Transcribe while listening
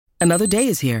Another day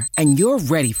is here, and you're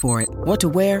ready for it. What to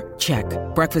wear? Check.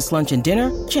 Breakfast, lunch, and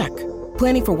dinner? Check.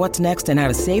 Planning for what's next and how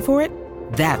to save for it?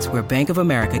 That's where Bank of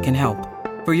America can help.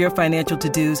 For your financial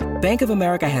to-dos, Bank of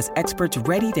America has experts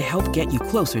ready to help get you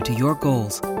closer to your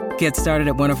goals. Get started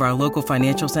at one of our local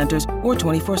financial centers or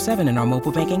 24/7 in our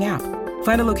mobile banking app.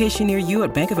 Find a location near you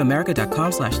at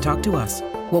bankofamerica.com/talktous.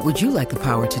 What would you like the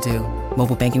power to do?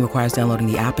 Mobile banking requires downloading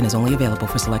the app and is only available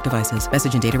for select devices.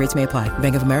 Message and data rates may apply.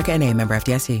 Bank of America N.A., member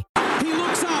FDIC. He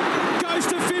looks up, goes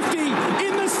to 50,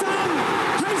 in the sun.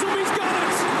 Hasleby's got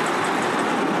it.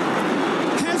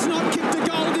 Has not kicked a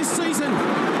goal this season.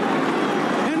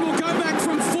 And will go back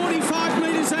from 45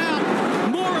 metres out,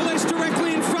 more or less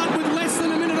directly in front with less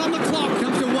than a minute on the clock.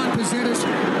 Comes to 1%ers.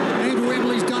 Andrew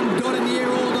Emily's done dot in the air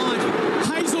all night.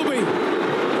 Hasleby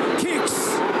kicks.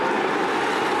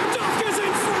 Dockers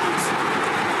in front.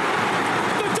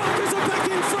 The Dockers are back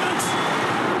in front.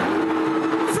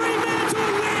 Fremantle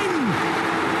win.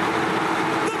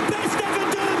 The best ever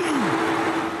derby.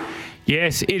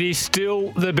 Yes, it is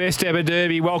still the best ever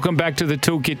derby. Welcome back to the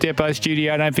Toolkit Depot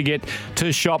studio. Don't forget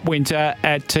to shop winter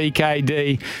at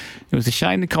TKD. It was a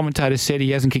shame the commentator said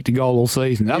he hasn't kicked a goal all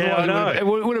season. Otherwise, it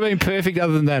would have been perfect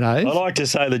other than that, eh? I like to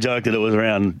say the joke that it was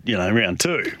round 2.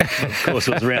 Of course,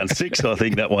 it was round 6, I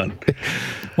think, that one.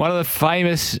 One of the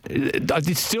famous,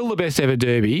 it's still the best ever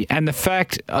derby. And the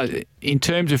fact, in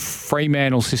terms of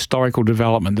Fremantle's historical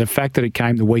development, the fact that it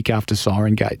came the week after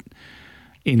Siren Gate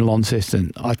in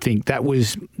Launceston, I think that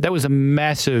was a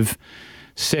massive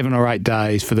 7 or 8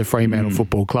 days for the Fremantle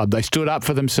Football Club. They stood up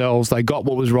for themselves, they got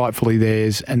what was rightfully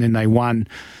theirs, and then they won.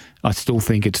 I still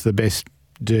think it's the best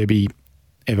derby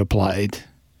ever played.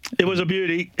 It was a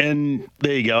beauty, and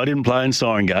there you go. I didn't play in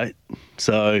Siren Gate,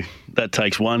 so that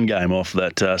takes one game off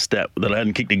that stat that I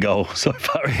hadn't kicked a goal so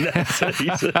far in that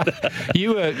season.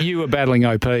 You were battling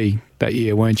OP that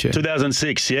year, weren't you?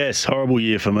 2006, yes. Horrible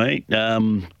year for me.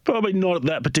 Probably not at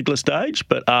that particular stage,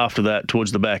 but after that,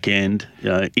 towards the back end,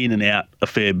 in and out a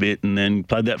fair bit, and then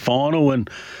played that final and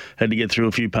had to get through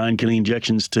a few painkilling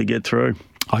injections to get through.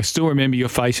 I still remember your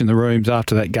face in the rooms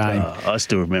after that game. I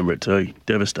still remember it too.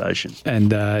 Devastation.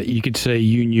 And you could see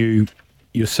you knew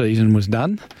your season was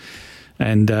done.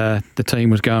 And the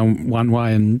team was going one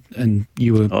way and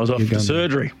you were... I was off for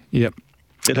surgery. Yep.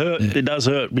 It hurt. Yeah. It does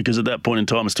hurt because at that point in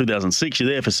time, it's 2006, you're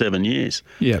there for 7 years.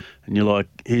 Yep. And you're like,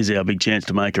 here's our big chance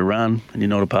to make a run, and you're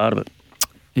not a part of it.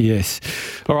 Yes.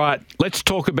 All right, let's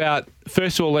talk about,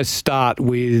 first of all, let's start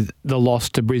with the loss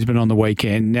to Brisbane on the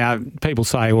weekend. Now, people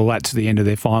say, well, that's the end of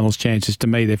their finals chances. To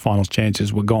me, their finals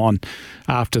chances were gone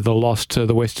after the loss to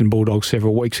the Western Bulldogs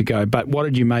several weeks ago. But what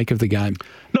did you make of the game?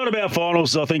 Not about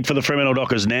finals, I think, for the Fremantle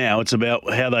Dockers now. It's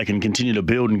about how they can continue to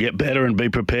build and get better and be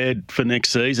prepared for next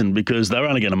season, because they're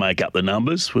only going to make up the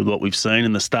numbers with what we've seen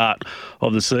in the start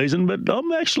of the season. But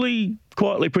I'm actually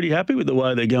quietly pretty happy with the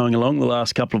way they're going along the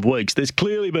last couple of weeks. There's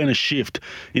clearly been a shift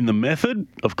in the method.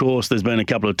 Of course, there's been a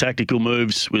couple of tactical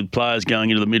moves with players going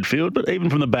into the midfield, but even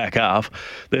from the back half,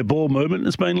 their ball movement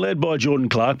has been led by Jordan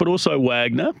Clark, but also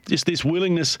Wagner. Just this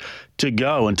willingness to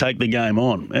go and take the game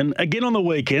on. And again on the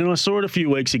weekend, I saw it a few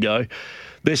weeks ago,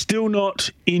 they're still not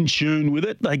in tune with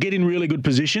it. They get in really good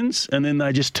positions and then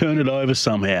they just turn it over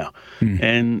somehow.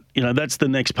 And, that's the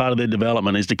next part of their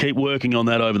development, is to keep working on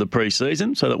that over the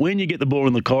pre-season, so that when you get the ball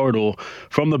in the corridor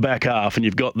from the back half and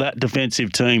you've got that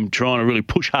defensive team trying to really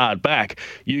push hard back,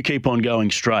 you keep on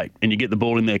going straight and you get the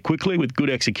ball in there quickly with good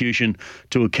execution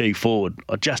to a key forward.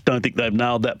 I just don't think they've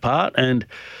nailed that part. And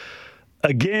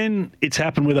again, it's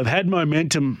happened where they've had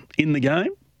momentum in the game,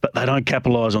 but they don't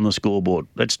capitalise on the scoreboard.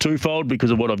 That's twofold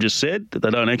because of what I've just said, that they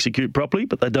don't execute properly,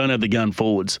 but they don't have the gun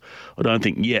forwards, I don't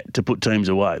think, yet to put teams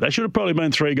away. They should have probably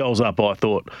been 3 goals up, I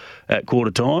thought, at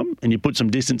quarter time, and you put some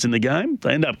distance in the game.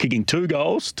 They end up kicking 2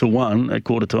 goals to 1 at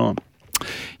quarter time.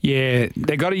 Yeah,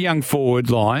 they got a young forward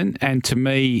line, and to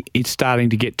me, it's starting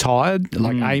to get tired.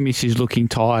 Like Amos is looking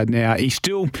tired now. He's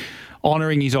still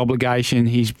honouring his obligation.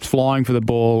 He's flying for the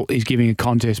ball. He's giving a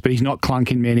contest, but he's not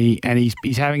clunking many, and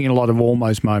he's having a lot of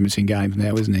almost moments in games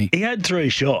now, isn't he? He had 3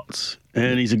 shots,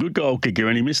 and he's a good goal kicker,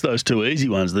 and he missed those 2 easy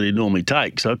ones that he'd normally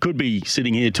take. So I could be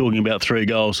sitting here talking about 3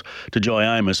 goals to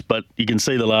Jai Amos, but you can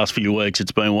see the last few weeks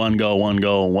it's been 1 goal, 1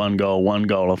 goal, 1 goal, 1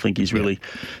 goal. I think he's really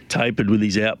tapered with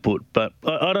his output. But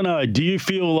I don't know. Do you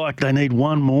feel like they need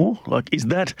one more? Like,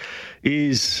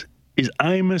 is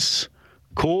Amos...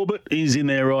 Corbett is in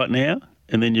there right now,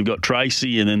 and then you've got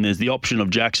Tracy, and then there's the option of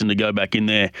Jackson to go back in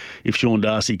there if Sean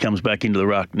Darcy comes back into the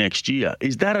ruck next year.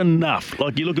 Is that enough?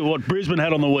 Like, you look at what Brisbane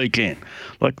had on the weekend.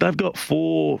 Like, they've got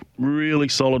 4 really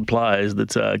solid players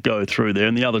that go through there,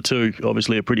 and the other 2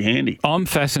 obviously are pretty handy. I'm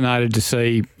fascinated to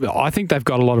see. I think they've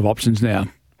got a lot of options now.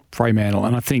 Fremantle.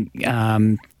 And I think,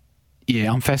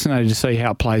 I'm fascinated to see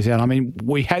how it plays out. I mean,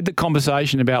 we had the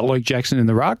conversation about Luke Jackson in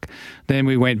the ruck. Then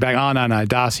we went back, no,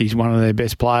 Darcy's one of their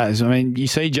best players. I mean, you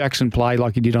see Jackson play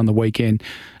like he did on the weekend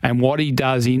and what he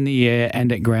does in the air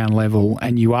and at ground level,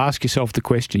 and you ask yourself the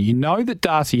question, you know that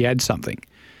Darcy adds something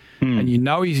and you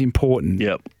know he's important.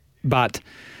 Yep. But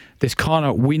there's kind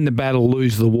of win the battle,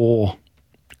 lose the war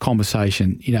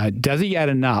conversation. You know, does he add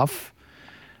enough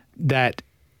that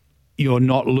you're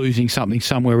not losing something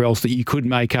somewhere else that you could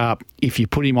make up if you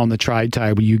put him on the trade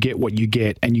table, you get what you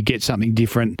get, and you get something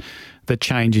different that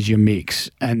changes your mix.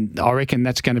 And I reckon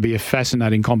that's going to be a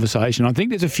fascinating conversation. I think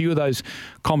there's a few of those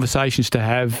conversations to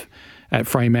have at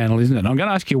Fremantle, isn't it? I'm going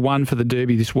to ask you one for the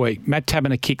Derby this week. Matt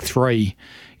Taberner kicked 3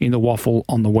 in the waffle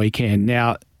on the weekend.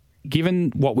 Now,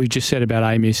 given what we've just said about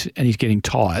Amos and he's getting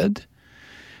tired,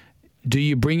 do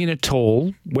you bring in a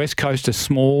tall, West Coast are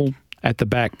small at the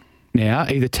back now,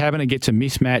 either Taberner gets a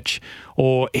mismatch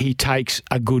or he takes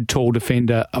a good tall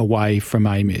defender away from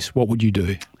Amos? What would you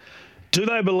do? Do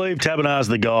they believe Taberner's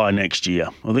the guy next year?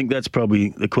 I think that's probably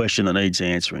the question that needs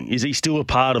answering. Is he still a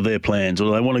part of their plans, or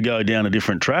do they want to go down a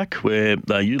different track where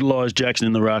they utilise Jackson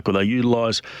in the ruck or they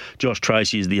utilise Josh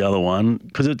Tracy as the other one?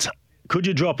 Because it's could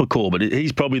you drop a call, but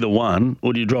he's probably the one,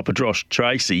 or do you drop a Josh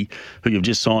Tracy, who you've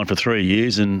just signed for 3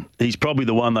 years, and he's probably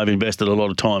the one they've invested a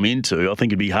lot of time into. I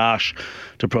think it'd be harsh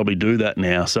to probably do that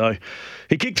now. So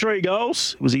he kicked 3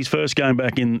 goals. It was his first game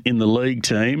back in the league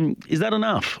team. Is that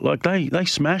enough? Like, they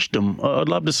smashed them. I'd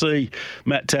love to see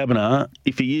Matt Taberner,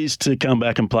 if he is to come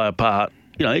back and play a part,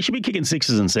 you know, he should be kicking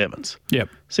 6s and 7s. Yep.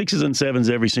 6s and 7s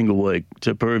every single week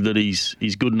to prove that he's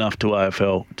good enough to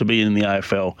be in the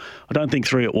AFL. I don't think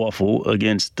 3 at Waffle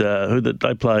against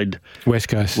they played West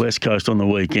Coast on the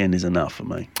weekend is enough for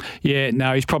me. Yeah,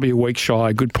 no, he's probably a week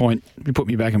shy. Good point. You put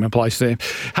me back in my place there.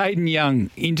 Hayden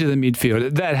Young into the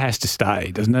midfield. That has to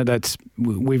stay, doesn't it?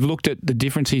 We've looked at the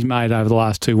difference he's made over the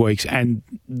last 2 weeks and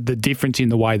the difference in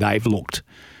the way they've looked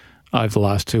over the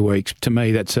last 2 weeks. To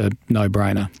me, that's a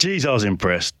no-brainer. Geez, I was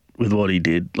impressed with what he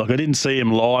did. Like, I didn't see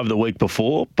him live the week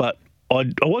before, but I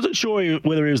wasn't sure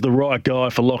whether he was the right guy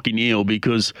for Lachie Neale,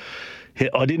 because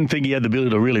I didn't think he had the ability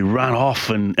to really run off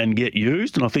and get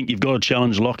used. And I think you've got to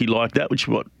challenge Lachie like that, which is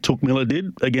what Took Miller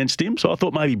did against him. So I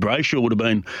thought maybe Brayshaw would have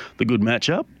been the good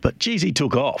matchup. But, geez, he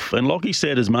took off. And Lachie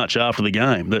said as much after the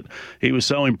game that he was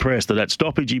so impressed that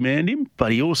stoppage he manned him,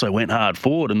 but he also went hard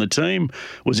forward. And the team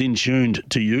was in tuned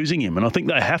to using him. And I think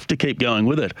they have to keep going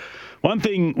with it. One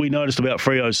thing we noticed about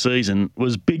Freo's season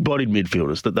was big-bodied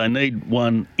midfielders, that they need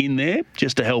one in there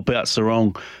just to help out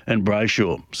Sarong and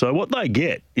Brayshaw. So what they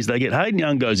get is they get Hayden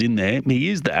Young goes in there. He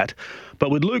is that. But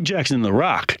with Luke Jackson in the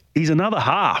ruck, he's another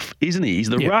half, isn't he? He's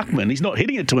the ruckman. He's not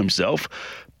hitting it to himself,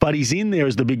 but he's in there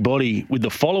as the big body with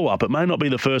the follow-up. It may not be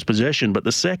the first possession, but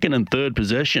the second and third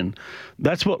possession,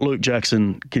 that's what Luke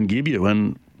Jackson can give you.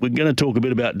 And we're going to talk a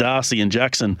bit about Darcy and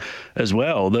Jackson as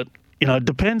well, that, you know, it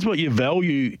depends what you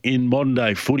value in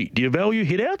modern-day footy. Do you value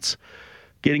hit-outs?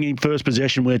 Getting in first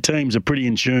possession where teams are pretty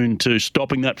in tune to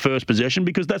stopping that first possession,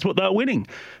 because that's what they were winning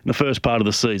in the first part of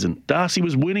the season. Darcy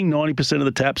was winning 90% of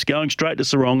the taps, going straight to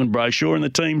Sarong and Brayshaw, and the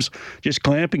team's just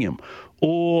clamping him.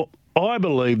 Or I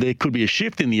believe there could be a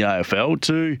shift in the AFL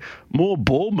to more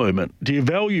ball movement. Do you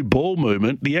value ball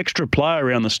movement, the extra player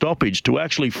around the stoppage, to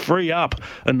actually free up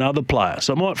another player?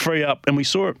 So it might free up, and we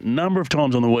saw it a number of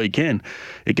times on the weekend.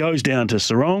 It goes down to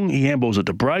Sarong, he handballs it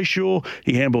to Brayshaw,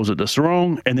 he handballs it to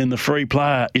Sarong, and then the free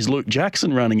player is Luke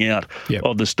Jackson running out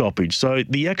of the stoppage. So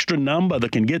the extra number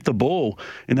that can get the ball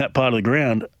in that part of the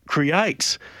ground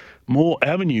creates more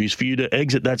avenues for you to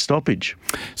exit that stoppage.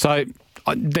 So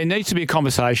there needs to be a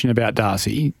conversation about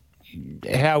Darcy.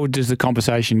 How does the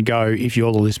conversation go if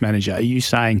you're the list manager? Are you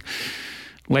saying,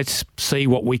 let's see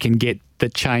what we can get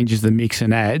that changes the mix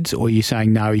and adds, or are you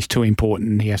saying, no, he's too important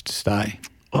and he has to stay?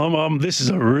 This is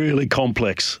a really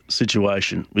complex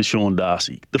situation with Sean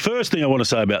Darcy. The first thing I want to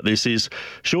say about this is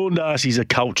Sean Darcy's a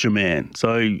culture man.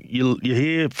 So you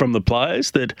hear from the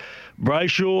players that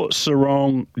Brayshaw,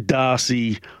 Sarong,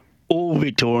 Darcy, all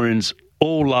Victorians,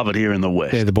 all love it here in the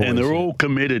West. They're the boys, and they're all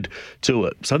committed to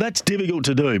it. So that's difficult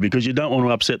to do because you don't want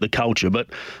to upset the culture. But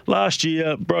last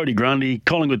year, Brodie Grundy,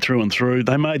 Collingwood through and through,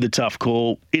 they made the tough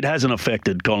call. It hasn't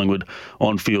affected Collingwood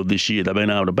on field this year. They've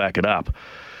been able to back it up.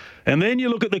 And then you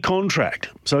look at the contract.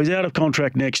 So he's out of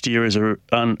contract next year as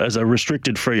a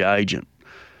restricted free agent.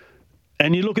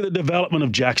 And you look at the development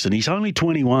of Jackson. He's only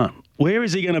 21. Where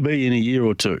is he going to be in a year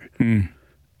or two?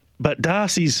 But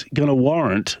Darcy's going to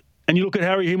warrant. And you look at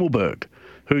Harry Himmelberg,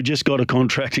 who just got a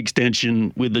contract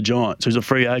extension with the Giants, who's a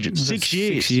free agent. 6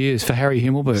 years. 6 years for Harry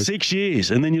Himmelberg. 6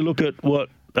 years. And then you look at what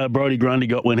Brodie Grundy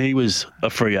got when he was a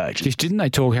free agent. Just didn't they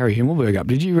talk Harry Himmelberg up?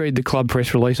 Did you read the club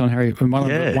press release on Harry?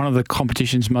 One of the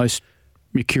competition's most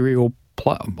mercurial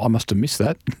player. I must have missed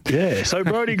that. Yeah. So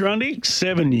Brodie Grundy,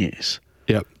 7 years.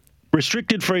 Yep.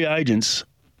 Restricted free agents,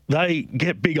 they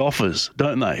get big offers,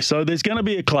 don't they? So there's going to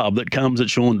be a club that comes at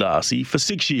Sean Darcy for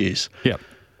 6 years. Yep.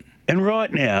 And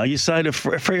right now, you say to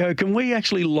Freo, can we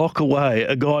actually lock away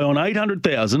a guy on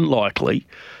 $800,000 likely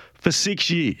for 6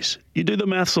 years? You do the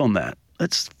maths on that.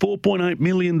 That's $4.8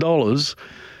 million.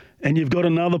 And you've got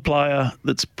another player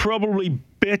that's probably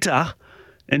better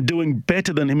and doing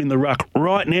better than him in the ruck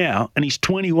right now, and he's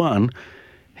 21.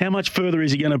 How much further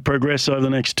is he going to progress over the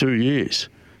next 2 years?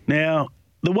 Now,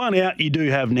 the one out you do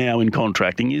have now in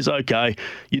contracting is, okay,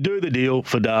 you do the deal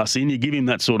for Darcy and you give him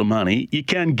that sort of money. You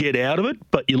can get out of it,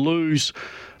 but you lose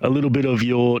a little bit of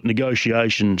your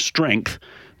negotiation strength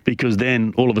because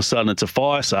then all of a sudden it's a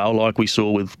fire sale like we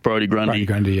saw with Brodie Grundy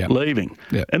leaving.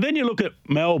 Yep. And then you look at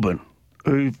Melbourne,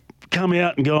 who've come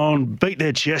out and gone, beat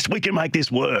their chest, we can make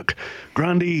this work.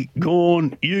 Grundy,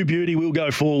 gone, you beauty, we'll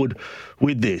go forward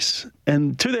with this.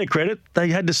 And to their credit, they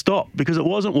had to stop because it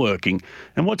wasn't working.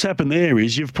 And what's happened there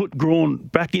is you've put Grawn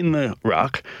back in the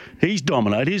ruck. He's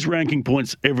dominated. His ranking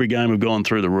points every game have gone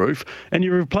through the roof. And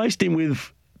you replaced him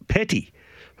with Petty,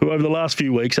 who over the last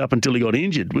few weeks, up until he got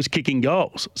injured, was kicking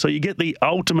goals. So you get the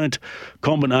ultimate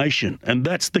combination. And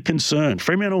that's the concern.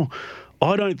 Fremantle,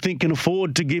 I don't think, can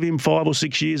afford to give him 5 or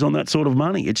 6 years on that sort of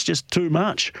money. It's just too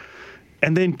much.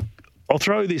 And then I'll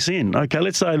throw this in. Okay,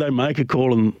 let's say they make a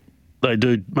call and they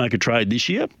do make a trade this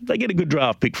year. They get a good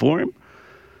draft pick for him.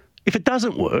 If it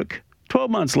doesn't work, 12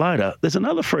 months later, there's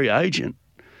another free agent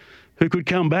who could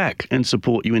come back and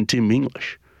support you in Tim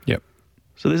English. Yep.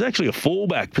 So there's actually a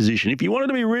fallback position. If you wanted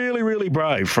to be really, really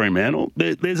brave, Fremantle,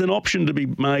 there's an option to be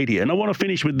made here. And I want to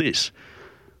finish with this.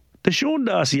 Does Sean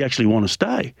Darcy actually want to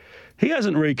stay? He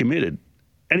hasn't recommitted.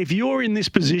 And if you're in this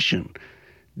position,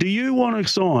 do you want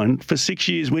to sign for 6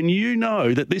 years when you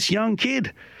know that this young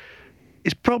kid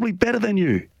is probably better than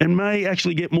you and may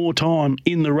actually get more time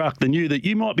in the ruck than you, that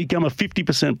you might become a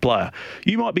 50% player?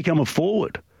 You might become a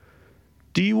forward.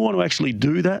 Do you want to actually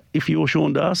do that if you're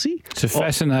Sean Darcy? It's a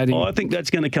fascinating... I think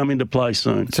that's going to come into play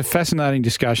soon. It's a fascinating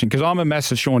discussion because I'm a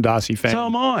massive Sean Darcy fan. So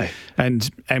am I. And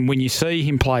when you see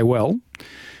him play well,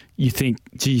 you think,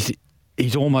 geez,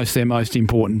 he's almost their most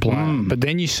important player. But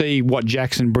then you see what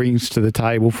Jackson brings to the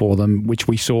table for them, which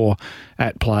we saw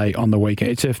at play on the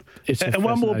weekend. It's a and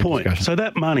one more point. Discussion. So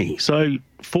that money, so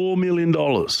 $4 million,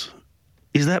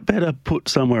 is that better put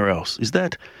somewhere else? Is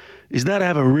that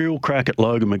have a real crack at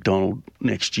Logan McDonald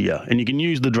next year? And you can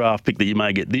use the draft pick that you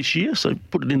may get this year, so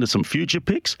put it into some future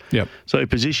picks. Yep. So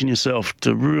position yourself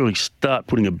to really start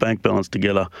putting a bank balance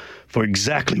together for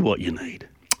exactly what you need.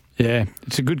 Yeah,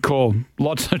 it's a good call.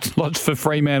 Lots for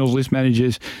Fremantle's list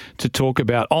managers to talk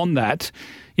about. On that,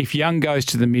 if Young goes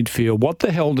to the midfield, what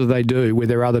the hell do they do with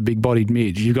their other big-bodied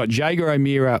mids? You've got Jaeger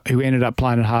O'Meara, who ended up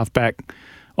playing at halfback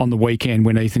on the weekend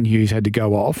when Ethan Hughes had to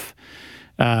go off.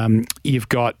 You've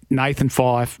got Nathan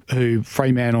Fyfe, who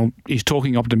Fremantle is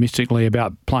talking optimistically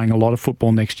about playing a lot of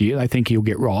football next year. They think he'll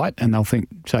get right, and they'll think,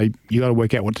 so you got to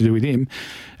work out what to do with him.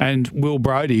 And Will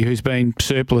Brodie, who's been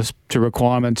surplus to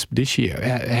requirements this year.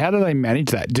 How do they manage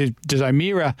that? Does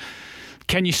O'Meara,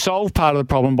 can you solve part of the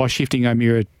problem by shifting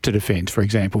O'Meara to defence, for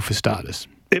example, for starters?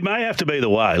 It may have to be the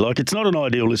way. Like, it's not an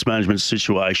ideal list management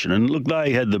situation. And look,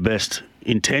 they had the best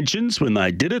intentions when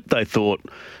they did it. They thought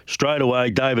straight away,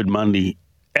 David Mundy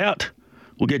out.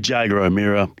 We'll get Jaeger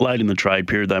O'Meara late in the trade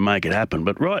period. They make it happen.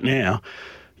 But right now,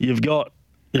 you've got,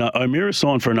 O'Meara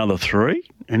signed for another 3,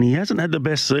 and he hasn't had the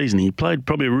best season. He played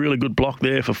probably a really good block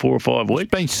there for 4 or 5 weeks.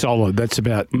 It's been solid. That's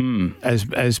about as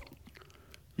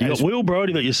you got Will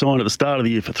Brodie that you signed at the start of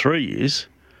the year for 3 years.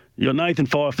 You got Nathan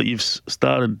Fyfe that you've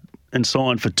started and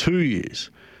signed for 2 years.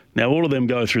 Now, all of them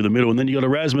go through the middle, and then you've got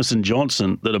Erasmus and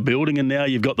Johnson that are building, and now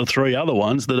you've got the 3 other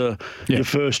ones that are your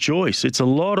first choice. It's a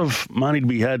lot of money to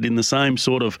be had in the same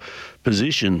sort of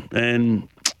position. And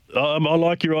I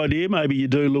like your idea. Maybe you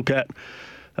do look at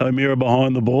O'Meara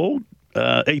behind the ball.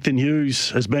 Ethan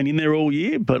Hughes has been in there all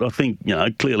year, but I think,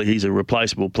 clearly he's a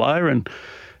replaceable player, and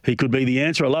he could be the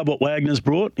answer. I love what Wagner's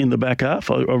brought in the back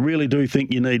half. I really do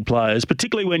think you need players,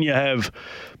 particularly when you have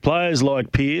players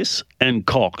like Pearce and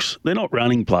Cox. They're not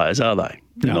running players, are they?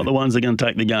 They're not the ones that are going to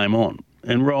take the game on.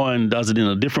 And Ryan does it in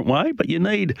a different way, but you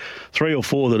need 3 or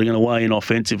 4 that are going to weigh in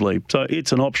offensively. So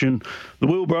it's an option. The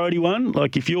Will Brodie one,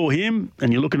 like if you're him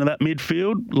and you're looking at that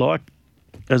midfield, like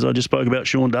as I just spoke about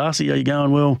Sean Darcy, are you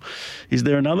going, well, is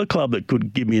there another club that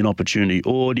could give me an opportunity?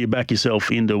 Or do you back yourself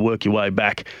in to work your way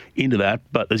back into that?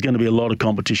 But there's going to be a lot of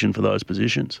competition for those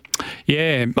positions.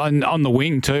 Yeah, on the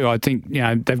wing too, I think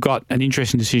they've got an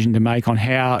interesting decision to make on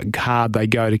how hard they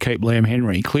go to keep Liam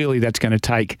Henry. Clearly that's going to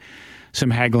take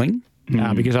some haggling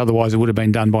because otherwise it would have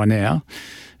been done by now.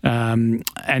 And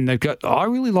they've got. I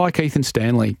really like Ethan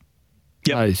Stanley.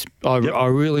 Yep. I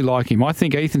really like him. I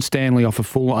think Ethan Stanley off a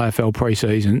full AFL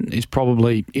pre-season is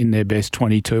probably in their best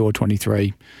 22 or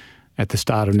 23 at the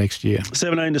start of next year.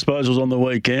 17 disposals on the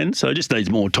weekend, so just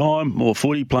needs more time, more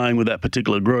footy playing with that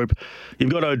particular group. You've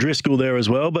got O'Driscoll there as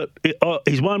well, but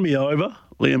he's won me over,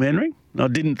 Liam Henry. I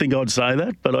didn't think I'd say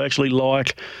that, but I actually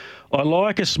like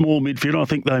a small midfielder. I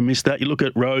think they missed that. You look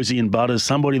at Rosie and Butters,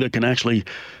 somebody that can actually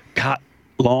cut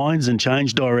lines and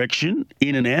change direction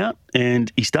in and out,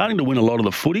 and he's starting to win a lot of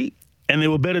the footy, and there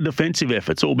were better defensive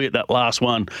efforts, albeit that last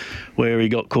one where he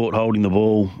got caught holding the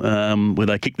ball, where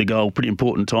they kicked the goal, pretty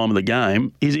important time of the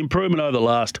game. His improvement over the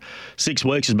last 6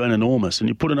 weeks has been enormous, and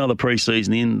you put another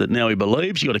pre-season in that now he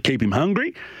believes. You've got to keep him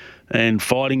hungry and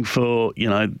fighting for,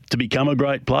 to become a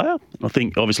great player. I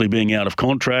think obviously being out of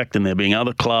contract and there being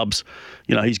other clubs,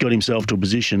 he's got himself to a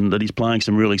position that he's playing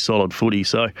some really solid footy.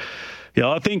 So, yeah,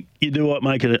 I think you do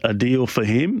make it a deal for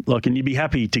him. And you'd be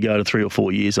happy to go to 3 or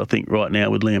 4 years, I think, right now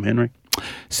with Liam Henry.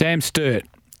 Sam Sturt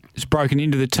has broken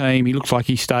into the team. He looks like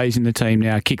he stays in the team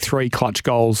now. Kicked 3 clutch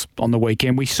goals on the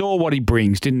weekend. We saw what he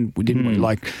brings, didn't we?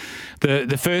 Like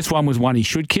the first one was one he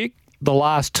should kick. The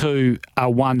last 2 are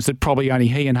ones that probably only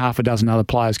he and half a dozen other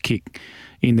players kick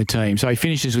in the team. So he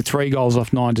finishes with 3 goals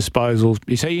off 9 disposals.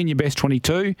 Is he in your best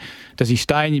 22? Does he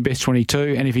stay in your best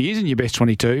 22? And if he is in your best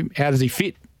 22, how does he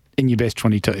fit in your best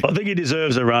 22? I think he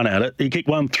deserves a run at it. He kicked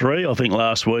 1-3, I think,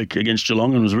 last week against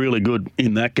Geelong and was really good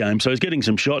in that game. So he's getting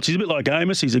some shots. He's a bit like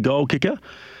Amos. He's a goal kicker.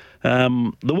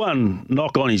 The one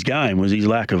knock on his game was his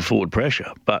lack of forward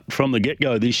pressure. But from the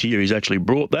get-go this year, he's actually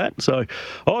brought that. So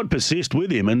I'd persist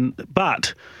with him.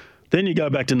 But then you go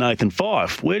back to Nathan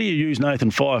Fyfe. Where do you use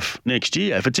Nathan Fyfe next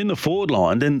year? If it's in the forward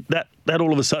line, then that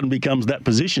all of a sudden becomes that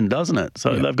position, doesn't it?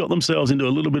 So they've got themselves into a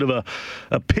little bit of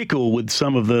a pickle with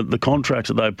some of the contracts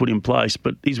that they've put in place.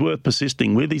 But he's worth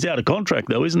persisting with. He's out of contract,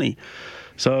 though, isn't he?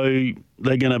 So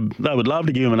they would love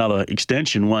to give him another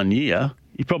extension 1 year.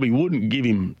 You probably wouldn't give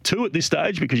him 2 at this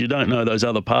stage because you don't know those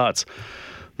other parts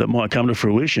that might come to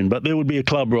fruition. But there would be a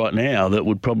club right now that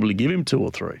would probably give him 2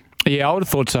 or 3. Yeah, I would have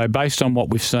thought so, based on what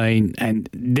we've seen, and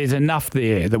there's enough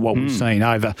there that what we've seen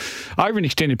over an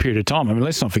extended period of time. I mean,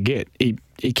 let's not forget, he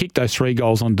kicked those 3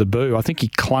 goals on debut. I think he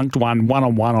clunked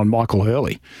one-on-one on Michael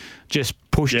Hurley. Just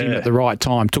pushed him at the right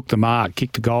time, took the mark,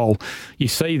 kicked the goal. You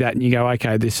see that and you go,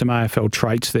 okay, there's some AFL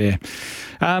traits there.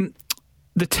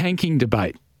 The tanking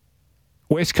debate.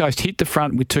 West Coast hit the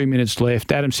front with 2 minutes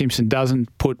left. Adam Simpson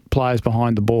doesn't put players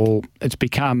behind the ball. It's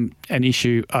become an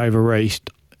issue over East.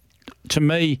 To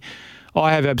me,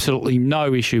 I have absolutely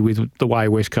no issue with the way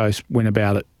West Coast went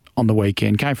about it on the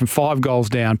weekend. Came from 5 goals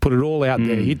down, put it all out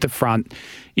there, hit the front.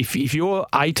 If your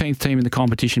 18th team in the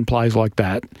competition plays like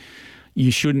that,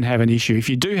 you shouldn't have an issue. If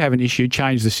you do have an issue,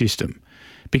 change the system,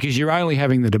 because you're only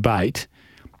having the debate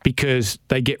because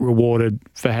they get rewarded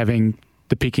for having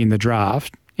the pick in the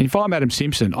draft. And if I'm Adam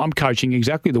Simpson, I'm coaching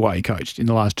exactly the way he coached in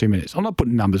the last 2 minutes. I'm not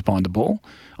putting numbers behind the ball.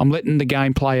 I'm letting the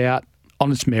game play out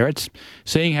on its merits,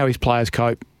 seeing how his players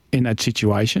cope in that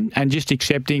situation, and just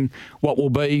accepting what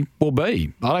will be, will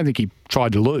be. I don't think he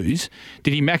tried to lose.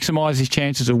 Did he maximise his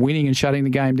chances of winning and shutting the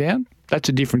game down? That's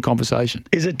a different conversation.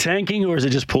 Is it tanking or is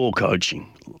it just poor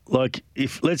coaching? Like,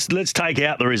 if let's take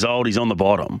out the result, he's on the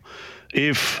bottom.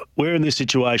 If we're in this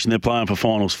situation, they're playing for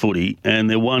finals footy and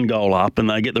they're 1 goal up and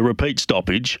they get the repeat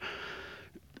stoppage,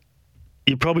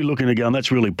 you're probably looking at going,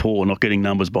 that's really poor, not getting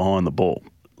numbers behind the ball.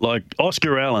 Like,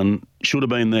 Oscar Allen should have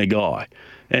been their guy.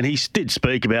 And he did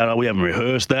speak about, we haven't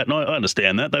rehearsed that. And I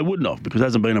understand that. They wouldn't have, because it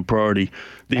hasn't been a priority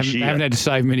this year. Haven't had to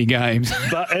save many games.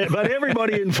 But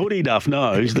everybody in footy, Duff,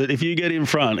 knows that if you get in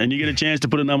front and you get a chance to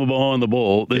put a number behind the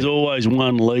ball, there's always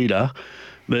one leader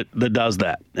that does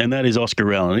that, and that is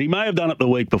Oscar Allen. He may have done it the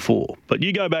week before, but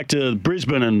you go back to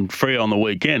Brisbane and Freo on the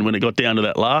weekend when it got down to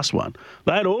that last one.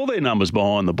 They had all their numbers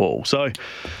behind the ball. So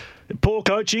poor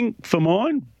coaching for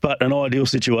mine, but an ideal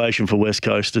situation for West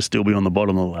Coast to still be on the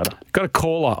bottom of the ladder. Got a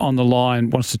caller on the line,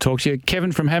 wants to talk to you.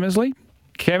 Kevin from Hamersley.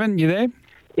 Kevin, you there?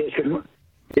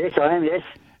 Yes, I am, yes.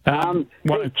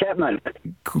 Pete Chapman.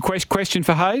 Question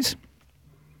for Hayes?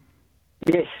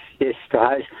 Yes,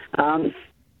 for Hayes.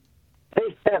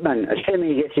 Pete Chapman, assuming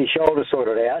he gets his shoulder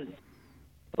sorted out,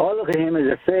 I look at him as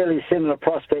a fairly similar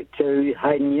prospect to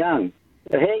Hayden Young.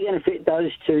 How are you going to fit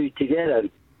those two together?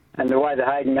 and the way that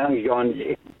Hayden Young's gone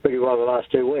pretty well the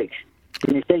last 2 weeks.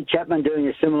 Can you see Chapman doing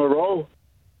a similar role?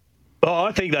 Oh,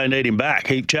 I think they need him back,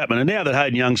 Heath Chapman. And now that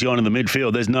Hayden Young's gone in the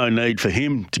midfield, there's no need for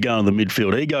him to go in the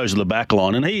midfield. He goes to the back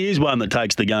line, and he is one that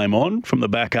takes the game on from the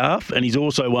back half, and he's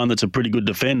also one that's a pretty good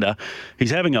defender. He's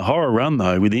having a horror run,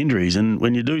 though, with injuries, and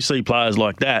when you do see players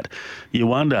like that, you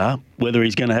wonder whether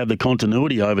he's going to have the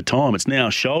continuity over time. It's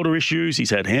now shoulder issues. He's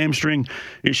had hamstring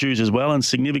issues as well, and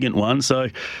significant ones. So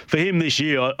for him this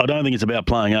year, I don't think it's about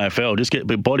playing AFL. Just get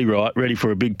the body right, ready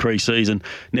for a big pre-season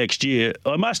next year.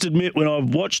 I must admit, when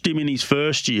I've watched him in his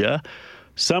first year,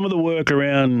 some of the work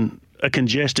around a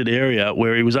congested area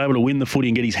where he was able to win the footy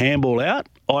and get his handball out,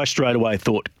 I straight away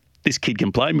thought, this kid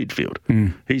can play midfield.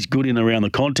 He's good in around the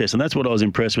contest, and that's what I was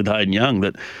impressed with Hayden Young,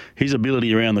 that his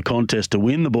ability around the contest to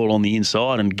win the ball on the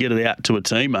inside and get it out to a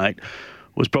teammate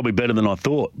was probably better than I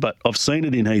thought. But I've seen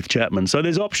it in Heath Chapman. So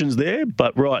there's options there,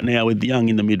 but right now with Young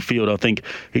in the midfield, I think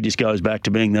he just goes back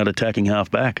to being that attacking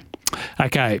half-back.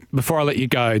 Okay, before I let you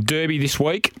go, Derby this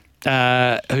week,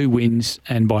 who wins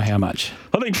and by how much?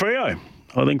 I think Freo.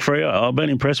 I've been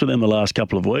impressed with them the last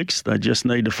couple of weeks. They just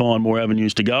need to find more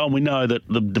avenues to go. And we know that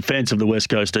the defence of the West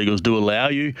Coast Eagles do allow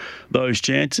you those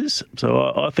chances.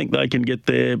 So I think they can get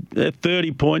their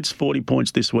 30 points, 40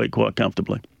 points this week quite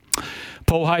comfortably.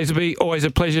 Paul Hasleby, always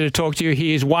a pleasure to talk to you.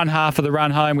 Here's one half of the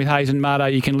Run Home with Hayes and Marto.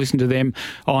 You can listen to them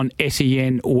on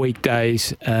SEN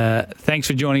weekdays. Thanks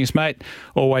for joining us, mate.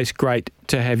 Always great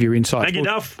to have your insights. Thank you,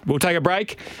 Duff. We'll take a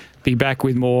break. Be back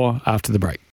with more after the break.